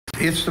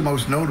It's the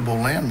most notable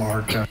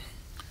landmark. It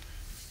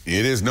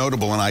is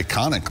notable and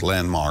iconic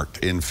landmark,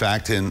 in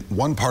fact, in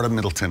one part of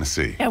Middle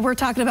Tennessee. And we're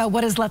talking about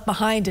what is left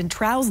behind in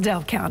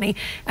Trousdale County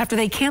after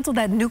they canceled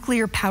that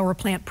nuclear power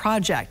plant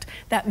project.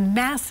 That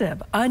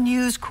massive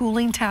unused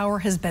cooling tower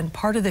has been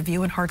part of the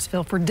view in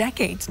Hartsville for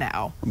decades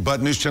now.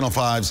 But News Channel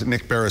 5's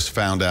Nick Barris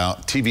found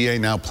out TVA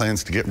now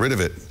plans to get rid of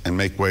it and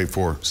make way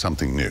for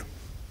something new.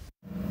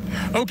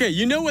 Okay,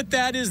 you know what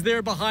that is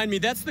there behind me?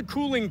 That's the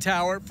cooling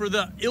tower for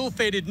the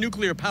ill-fated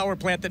nuclear power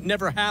plant that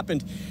never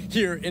happened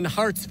here in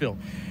Hartsville.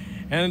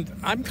 And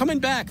I'm coming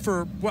back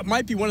for what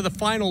might be one of the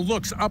final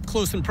looks up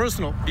close and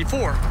personal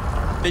before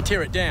they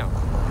tear it down.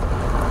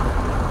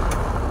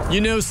 You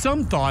know,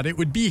 some thought it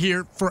would be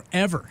here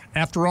forever.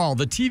 After all,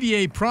 the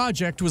TVA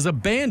project was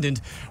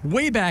abandoned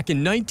way back in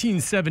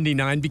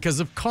 1979 because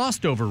of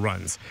cost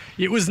overruns.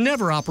 It was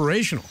never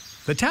operational.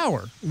 The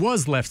tower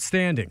was left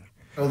standing.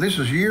 Oh, this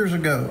was years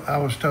ago. I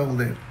was told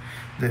that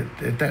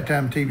at that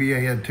time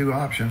TVA had two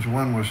options.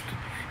 One was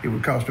it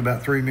would cost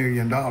about $3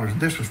 million.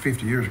 This was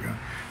 50 years ago.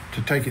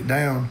 To take it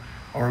down,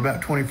 or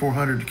about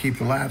 $2,400 to keep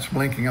the lights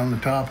blinking on the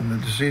top, and the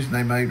decision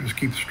they made was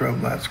keep the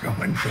strobe lights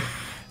going.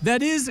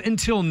 That is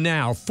until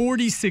now,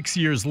 46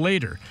 years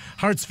later.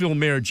 Hartsville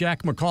Mayor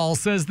Jack McCall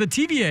says the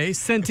TVA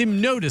sent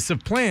him notice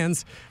of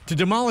plans to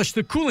demolish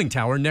the cooling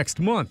tower next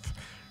month.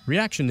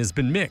 Reaction has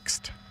been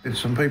mixed.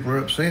 Some people are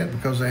upset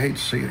because they hate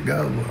to see it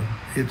go.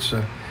 It's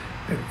an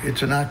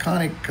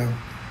iconic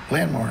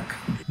landmark.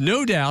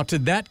 No doubt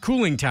that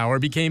cooling tower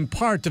became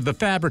part of the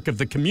fabric of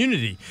the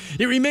community.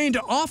 It remained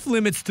off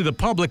limits to the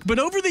public, but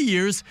over the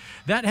years,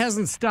 that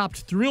hasn't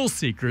stopped thrill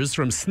seekers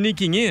from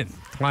sneaking in,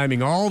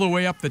 climbing all the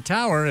way up the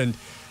tower and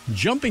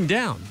jumping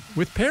down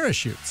with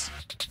parachutes.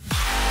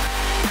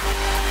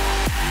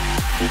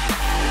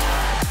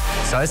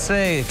 So I'd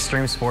say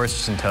extreme sports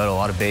just in total. A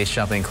lot of base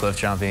jumping, cliff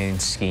jumping,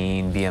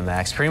 skiing,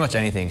 BMX, pretty much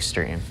anything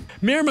extreme.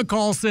 Mayor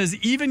McCall says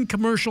even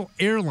commercial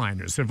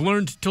airliners have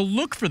learned to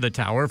look for the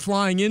tower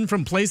flying in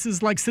from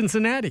places like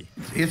Cincinnati.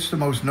 It's the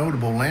most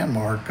notable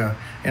landmark,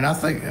 and I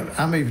think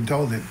I'm even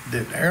told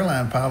that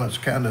airline pilots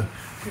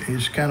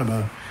is kind of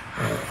a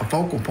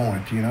focal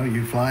point. You know,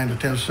 you fly into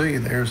Tennessee,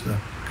 there's the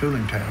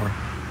cooling tower.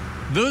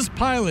 Those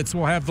pilots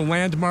will have the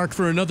landmark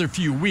for another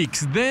few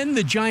weeks. Then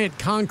the giant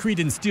concrete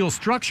and steel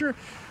structure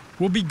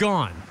will be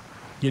gone.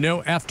 You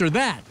know, after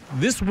that,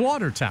 this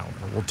water tower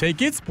will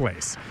take its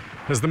place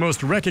as the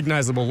most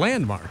recognizable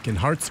landmark in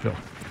Hartsville.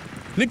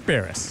 Nick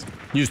Barris,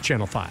 News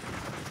Channel 5.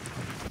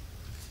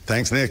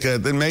 Thanks, Nick.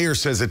 The mayor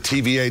says that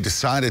TVA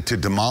decided to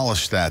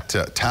demolish that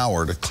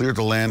tower to clear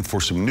the land for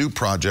some new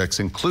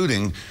projects,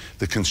 including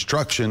the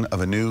construction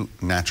of a new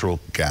natural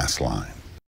gas line.